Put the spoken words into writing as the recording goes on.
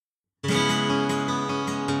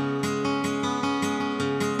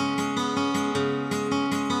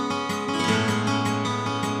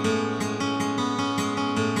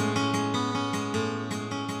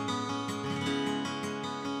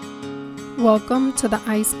Welcome to the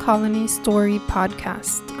Ice Colony Story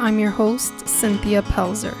Podcast. I'm your host, Cynthia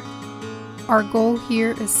Pelzer. Our goal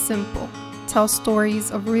here is simple: tell stories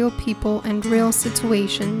of real people and real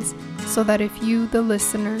situations so that if you, the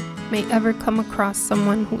listener, may ever come across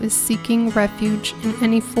someone who is seeking refuge in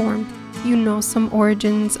any form, you know some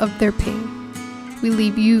origins of their pain. We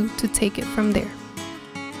leave you to take it from there.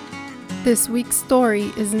 This week's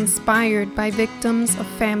story is inspired by victims of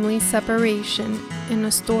family separation in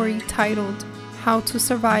a story titled How to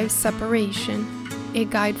Survive Separation, A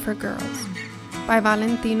Guide for Girls, by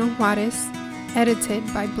Valentino Juarez, edited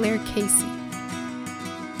by Blair Casey.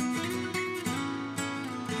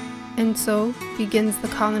 And so begins the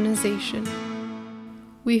colonization.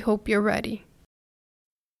 We hope you're ready.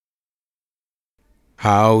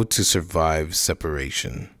 How to Survive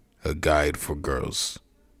Separation, A Guide for Girls.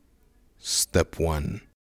 Step 1.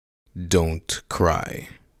 Don't cry.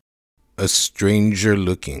 A stranger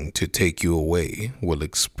looking to take you away will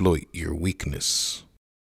exploit your weakness.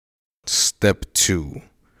 Step 2.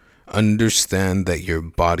 Understand that your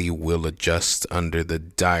body will adjust under the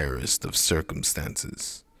direst of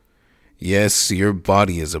circumstances. Yes, your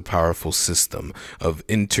body is a powerful system of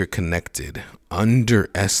interconnected,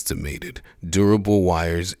 underestimated, durable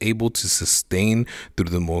wires able to sustain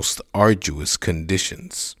through the most arduous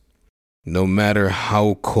conditions. No matter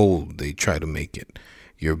how cold they try to make it,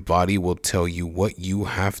 your body will tell you what you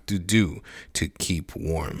have to do to keep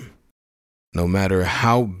warm. No matter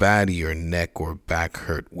how bad your neck or back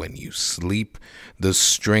hurt when you sleep, the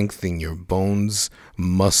strength in your bones,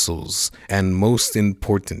 muscles, and most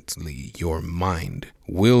importantly, your mind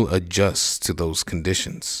will adjust to those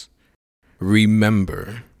conditions.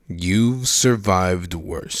 Remember, you've survived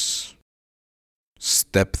worse.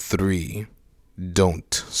 Step 3.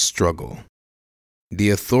 Don't struggle. The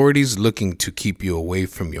authorities looking to keep you away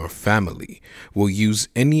from your family will use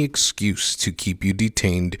any excuse to keep you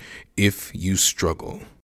detained if you struggle.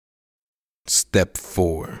 Step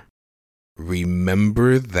 4.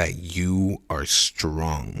 Remember that you are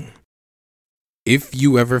strong. If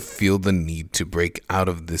you ever feel the need to break out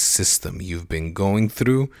of this system you've been going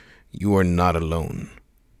through, you are not alone.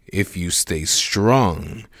 If you stay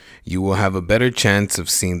strong, you will have a better chance of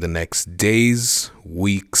seeing the next days,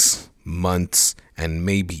 weeks, months, and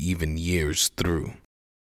maybe even years through.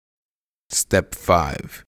 Step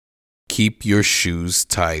 5. Keep your shoes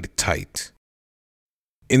tied tight.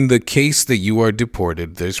 In the case that you are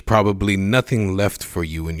deported, there's probably nothing left for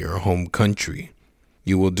you in your home country.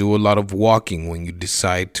 You will do a lot of walking when you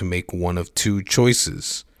decide to make one of two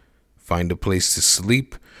choices: find a place to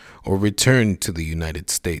sleep or return to the United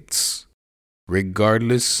States.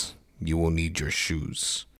 Regardless, you will need your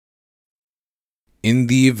shoes. In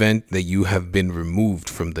the event that you have been removed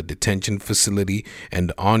from the detention facility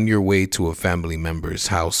and on your way to a family member's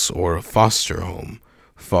house or a foster home,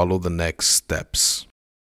 follow the next steps.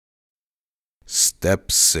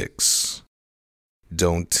 Step 6.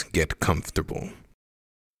 Don't get comfortable.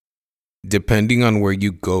 Depending on where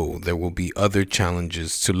you go, there will be other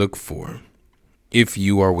challenges to look for. If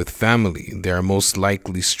you are with family, they are most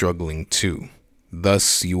likely struggling too.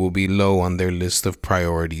 Thus, you will be low on their list of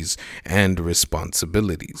priorities and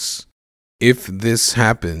responsibilities. If this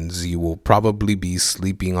happens, you will probably be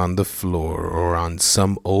sleeping on the floor or on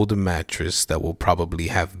some old mattress that will probably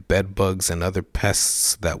have bed bugs and other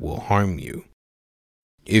pests that will harm you.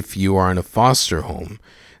 If you are in a foster home,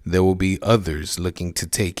 there will be others looking to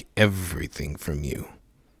take everything from you,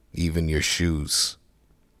 even your shoes.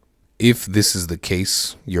 If this is the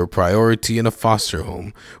case, your priority in a foster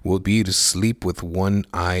home will be to sleep with one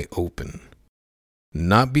eye open.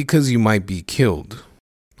 Not because you might be killed,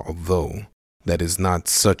 although that is not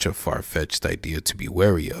such a far-fetched idea to be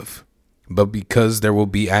wary of, but because there will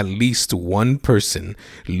be at least one person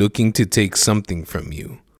looking to take something from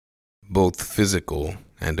you, both physical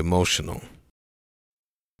and emotional.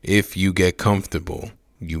 If you get comfortable,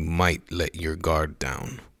 you might let your guard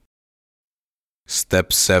down.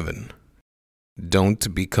 Step 7.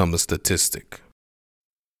 Don't become a statistic.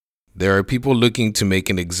 There are people looking to make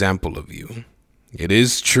an example of you. It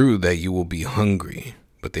is true that you will be hungry,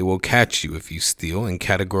 but they will catch you if you steal and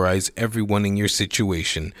categorize everyone in your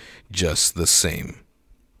situation just the same.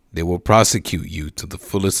 They will prosecute you to the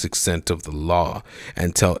fullest extent of the law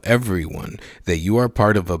and tell everyone that you are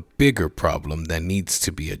part of a bigger problem that needs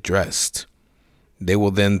to be addressed. They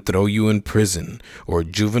will then throw you in prison or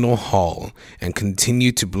juvenile hall and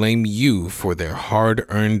continue to blame you for their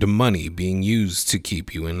hard-earned money being used to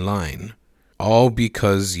keep you in line. All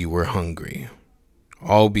because you were hungry.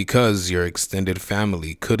 All because your extended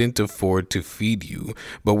family couldn't afford to feed you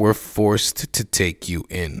but were forced to take you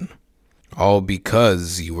in. All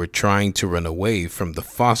because you were trying to run away from the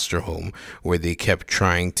foster home where they kept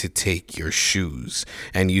trying to take your shoes,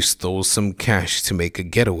 and you stole some cash to make a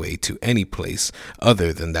getaway to any place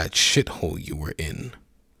other than that shithole you were in.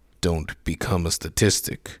 Don't become a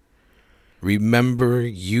statistic. Remember,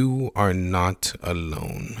 you are not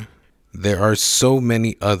alone. There are so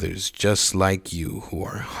many others just like you who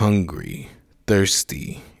are hungry,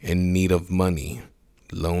 thirsty, in need of money,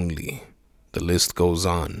 lonely. The list goes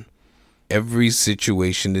on. Every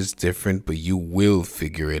situation is different, but you will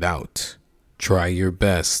figure it out. Try your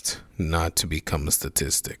best not to become a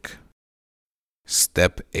statistic.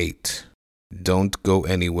 Step 8. Don't go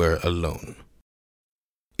anywhere alone.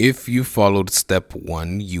 If you followed step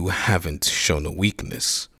 1, you haven't shown a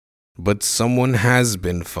weakness. But someone has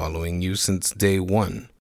been following you since day 1.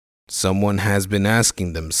 Someone has been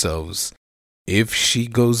asking themselves, if she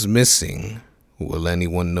goes missing, will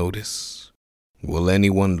anyone notice? Will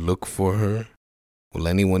anyone look for her? Will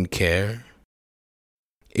anyone care?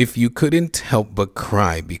 If you couldn't help but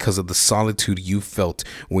cry because of the solitude you felt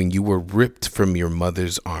when you were ripped from your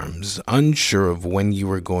mother's arms, unsure of when you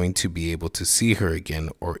were going to be able to see her again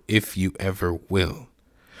or if you ever will,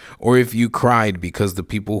 or if you cried because the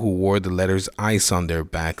people who wore the letters ICE on their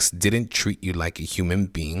backs didn't treat you like a human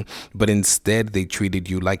being, but instead they treated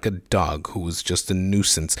you like a dog who was just a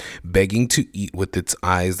nuisance, begging to eat with its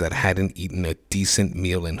eyes that hadn't eaten a decent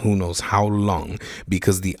meal in who knows how long,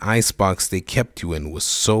 because the icebox they kept you in was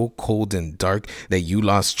so cold and dark that you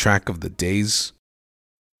lost track of the days,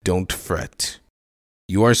 don't fret.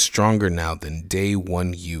 You are stronger now than day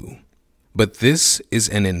 1 you. But this is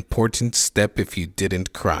an important step if you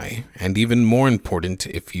didn't cry, and even more important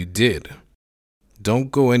if you did.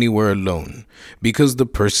 Don't go anywhere alone, because the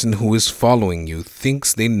person who is following you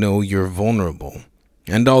thinks they know you're vulnerable.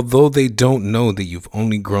 And although they don't know that you've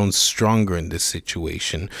only grown stronger in this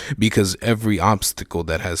situation, because every obstacle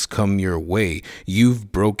that has come your way,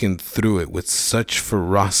 you've broken through it with such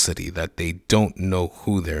ferocity that they don't know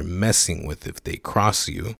who they're messing with if they cross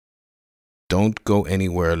you. Don't go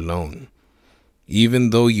anywhere alone. Even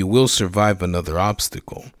though you will survive another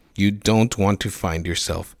obstacle, you don't want to find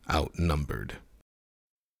yourself outnumbered.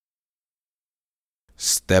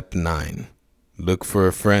 Step 9. Look for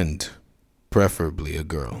a friend, preferably a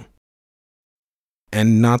girl.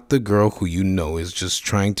 And not the girl who you know is just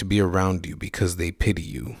trying to be around you because they pity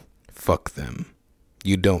you. Fuck them.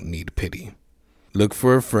 You don't need pity. Look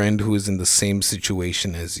for a friend who is in the same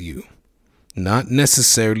situation as you. Not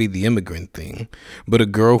necessarily the immigrant thing, but a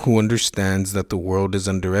girl who understands that the world is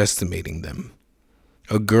underestimating them.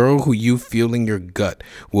 A girl who you feel in your gut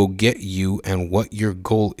will get you and what your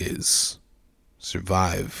goal is.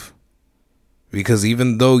 Survive. Because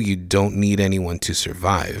even though you don't need anyone to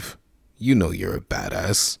survive, you know you're a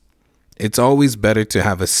badass. It's always better to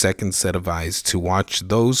have a second set of eyes to watch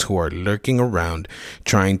those who are lurking around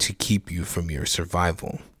trying to keep you from your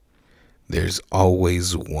survival. There's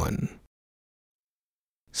always one.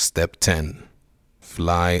 Step 10.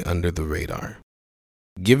 Fly under the radar.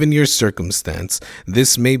 Given your circumstance,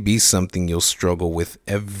 this may be something you'll struggle with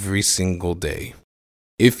every single day.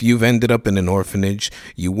 If you've ended up in an orphanage,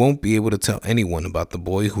 you won't be able to tell anyone about the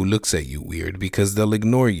boy who looks at you weird because they'll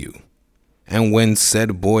ignore you. And when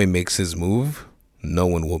said boy makes his move, no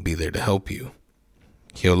one will be there to help you.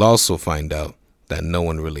 He'll also find out that no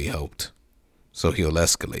one really helped, so he'll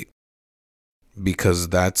escalate. Because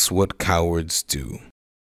that's what cowards do.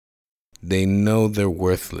 They know they're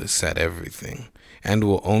worthless at everything and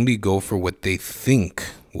will only go for what they think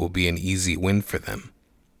will be an easy win for them.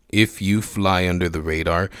 If you fly under the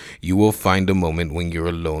radar, you will find a moment when you're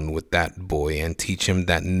alone with that boy and teach him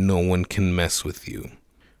that no one can mess with you.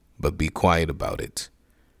 But be quiet about it,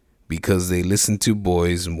 because they listen to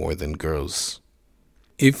boys more than girls.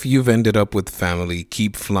 If you've ended up with family,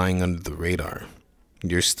 keep flying under the radar.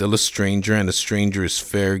 You're still a stranger, and a stranger is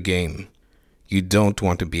fair game. You don't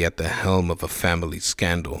want to be at the helm of a family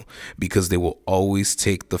scandal because they will always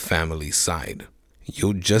take the family side.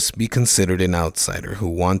 You'll just be considered an outsider who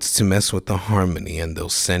wants to mess with the harmony, and they'll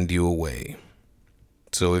send you away.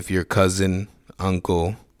 So if your cousin,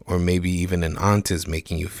 uncle, or maybe even an aunt is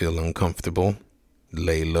making you feel uncomfortable,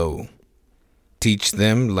 lay low. Teach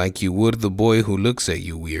them, like you would the boy who looks at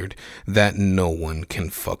you weird, that no one can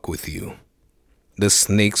fuck with you. The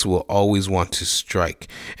snakes will always want to strike,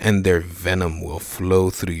 and their venom will flow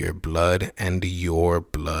through your blood and your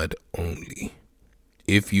blood only.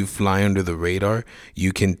 If you fly under the radar,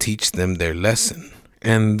 you can teach them their lesson,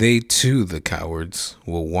 and they too, the cowards,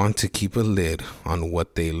 will want to keep a lid on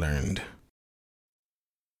what they learned.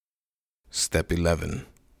 Step 11.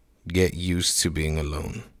 Get used to being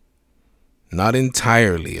alone. Not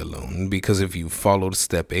entirely alone, because if you followed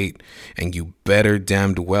step 8, and you better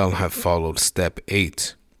damned well have followed step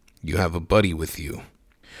 8, you have a buddy with you.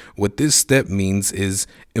 What this step means is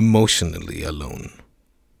emotionally alone.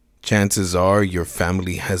 Chances are your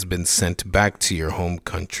family has been sent back to your home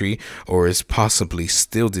country or is possibly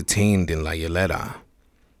still detained in La Hielera.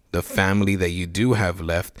 The family that you do have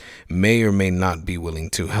left may or may not be willing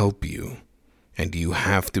to help you. And you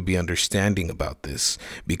have to be understanding about this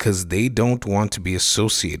because they don't want to be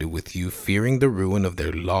associated with you fearing the ruin of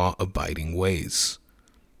their law-abiding ways.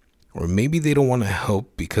 Or maybe they don't want to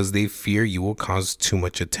help because they fear you will cause too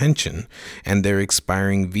much attention and their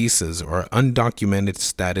expiring visas or undocumented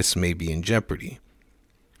status may be in jeopardy.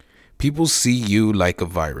 People see you like a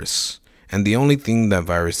virus, and the only thing that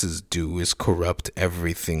viruses do is corrupt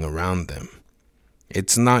everything around them.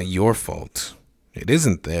 It's not your fault. It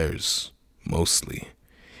isn't theirs, mostly.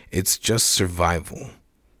 It's just survival.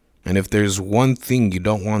 And if there's one thing you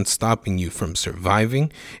don't want stopping you from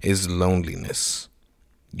surviving, is loneliness.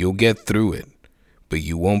 You'll get through it, but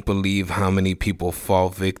you won't believe how many people fall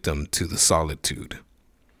victim to the solitude.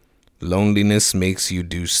 Loneliness makes you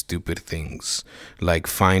do stupid things, like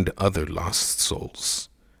find other lost souls,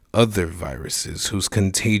 other viruses whose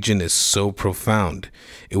contagion is so profound,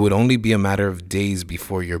 it would only be a matter of days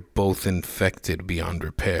before you're both infected beyond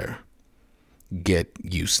repair. Get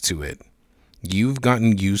used to it. You've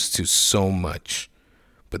gotten used to so much,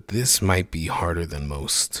 but this might be harder than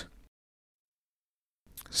most.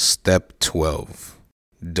 Step 12.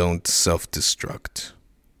 Don't self-destruct.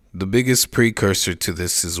 The biggest precursor to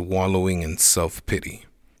this is wallowing in self-pity.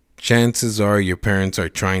 Chances are your parents are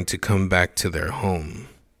trying to come back to their home.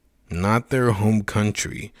 Not their home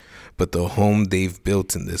country, but the home they've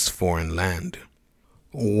built in this foreign land.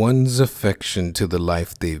 One's affection to the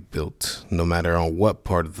life they've built, no matter on what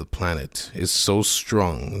part of the planet, is so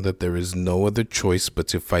strong that there is no other choice but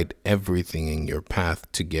to fight everything in your path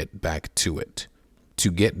to get back to it. To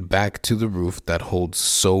get back to the roof that holds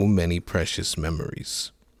so many precious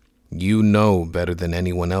memories. You know better than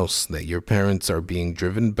anyone else that your parents are being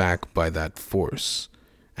driven back by that force.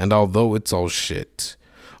 And although it's all shit,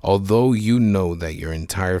 although you know that your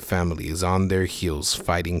entire family is on their heels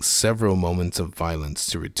fighting several moments of violence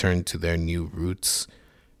to return to their new roots,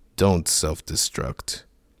 don't self-destruct.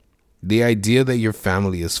 The idea that your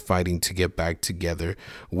family is fighting to get back together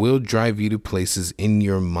will drive you to places in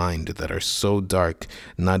your mind that are so dark,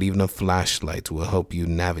 not even a flashlight will help you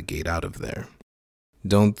navigate out of there.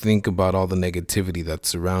 Don't think about all the negativity that's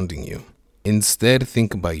surrounding you. Instead,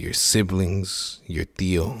 think about your siblings, your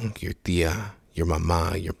tío, your tía, your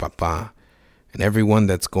mama, your papa, and everyone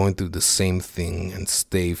that's going through the same thing, and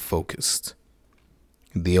stay focused.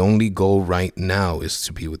 The only goal right now is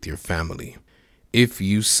to be with your family. If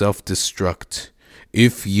you self-destruct,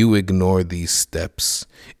 if you ignore these steps,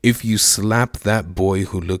 if you slap that boy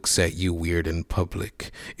who looks at you weird in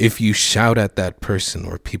public, if you shout at that person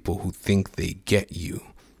or people who think they get you,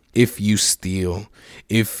 if you steal,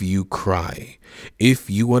 if you cry, if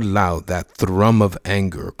you allow that thrum of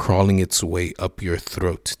anger crawling its way up your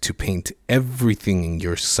throat to paint everything in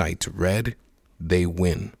your sight red, they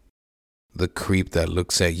win. The creep that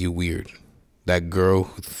looks at you weird, that girl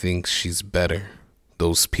who thinks she's better,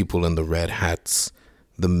 those people in the red hats,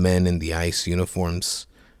 the men in the ICE uniforms,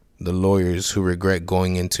 the lawyers who regret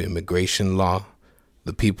going into immigration law,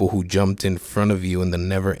 the people who jumped in front of you in the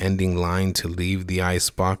never-ending line to leave the ICE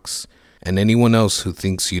box, and anyone else who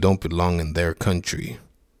thinks you don't belong in their country,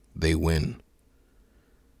 they win.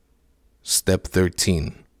 Step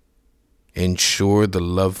 13. Ensure the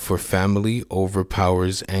love for family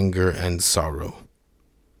overpowers anger and sorrow.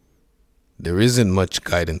 There isn't much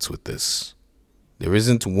guidance with this. There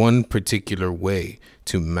isn't one particular way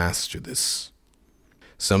to master this.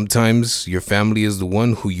 Sometimes your family is the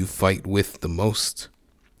one who you fight with the most,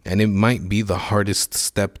 and it might be the hardest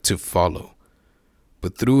step to follow.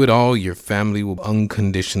 But through it all, your family will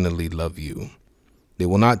unconditionally love you. They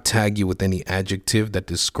will not tag you with any adjective that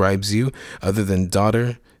describes you other than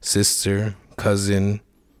daughter, sister, cousin,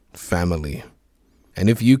 family.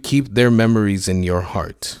 And if you keep their memories in your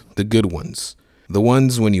heart, the good ones, the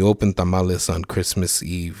ones when you open tamales on Christmas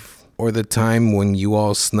Eve, or the time when you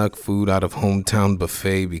all snuck food out of hometown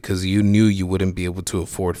buffet because you knew you wouldn't be able to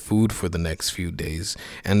afford food for the next few days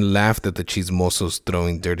and laughed at the chismosos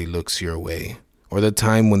throwing dirty looks your way, or the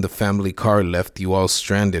time when the family car left you all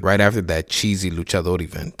stranded right after that cheesy luchador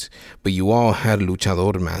event, but you all had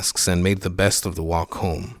luchador masks and made the best of the walk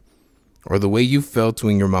home. Or the way you felt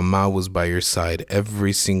when your mama was by your side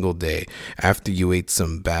every single day after you ate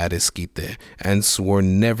some bad esquite and swore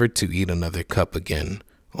never to eat another cup again,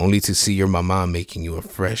 only to see your mama making you a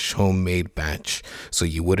fresh homemade batch so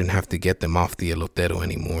you wouldn't have to get them off the elotero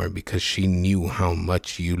anymore because she knew how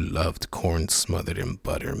much you loved corn smothered in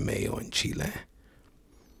butter, mayo, and chile.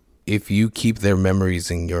 If you keep their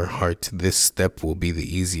memories in your heart, this step will be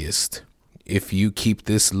the easiest. If you keep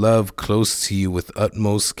this love close to you with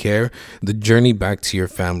utmost care, the journey back to your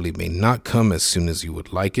family may not come as soon as you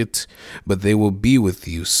would like it, but they will be with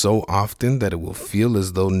you so often that it will feel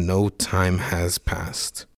as though no time has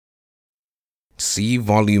passed. See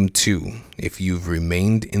Volume 2 if you've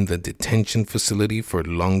remained in the detention facility for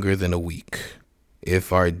longer than a week.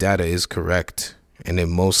 If our data is correct, and it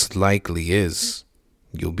most likely is,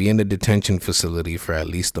 you'll be in a detention facility for at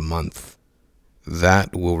least a month.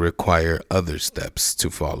 That will require other steps to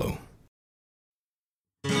follow.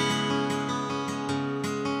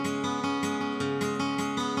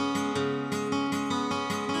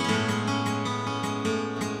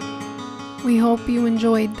 We hope you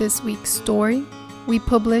enjoyed this week's story. We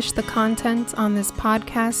publish the content on this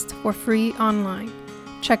podcast for free online.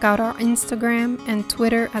 Check out our Instagram and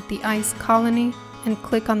Twitter at the ICE Colony and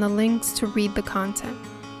click on the links to read the content.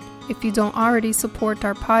 If you don't already support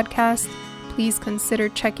our podcast, please consider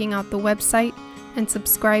checking out the website and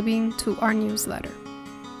subscribing to our newsletter.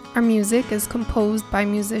 Our music is composed by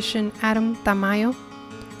musician Adam Tamayo.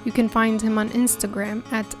 You can find him on Instagram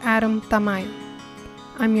at Adam Tamayo.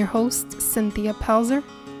 I'm your host, Cynthia Pelzer.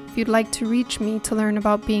 If you'd like to reach me to learn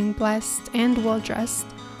about being blessed and well-dressed,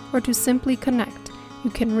 or to simply connect, you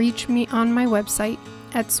can reach me on my website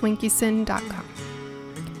at swinkysin.com.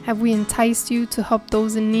 Have we enticed you to help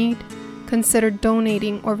those in need? Consider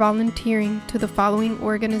donating or volunteering to the following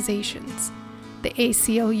organizations: the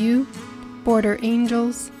ACLU, Border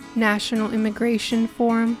Angels, National Immigration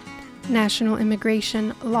Forum, National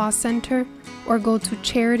Immigration Law Center, or go to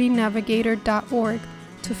charitynavigator.org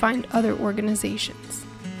to find other organizations.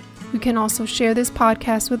 You can also share this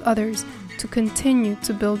podcast with others to continue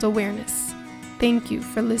to build awareness. Thank you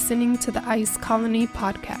for listening to the ICE Colony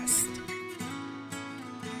podcast.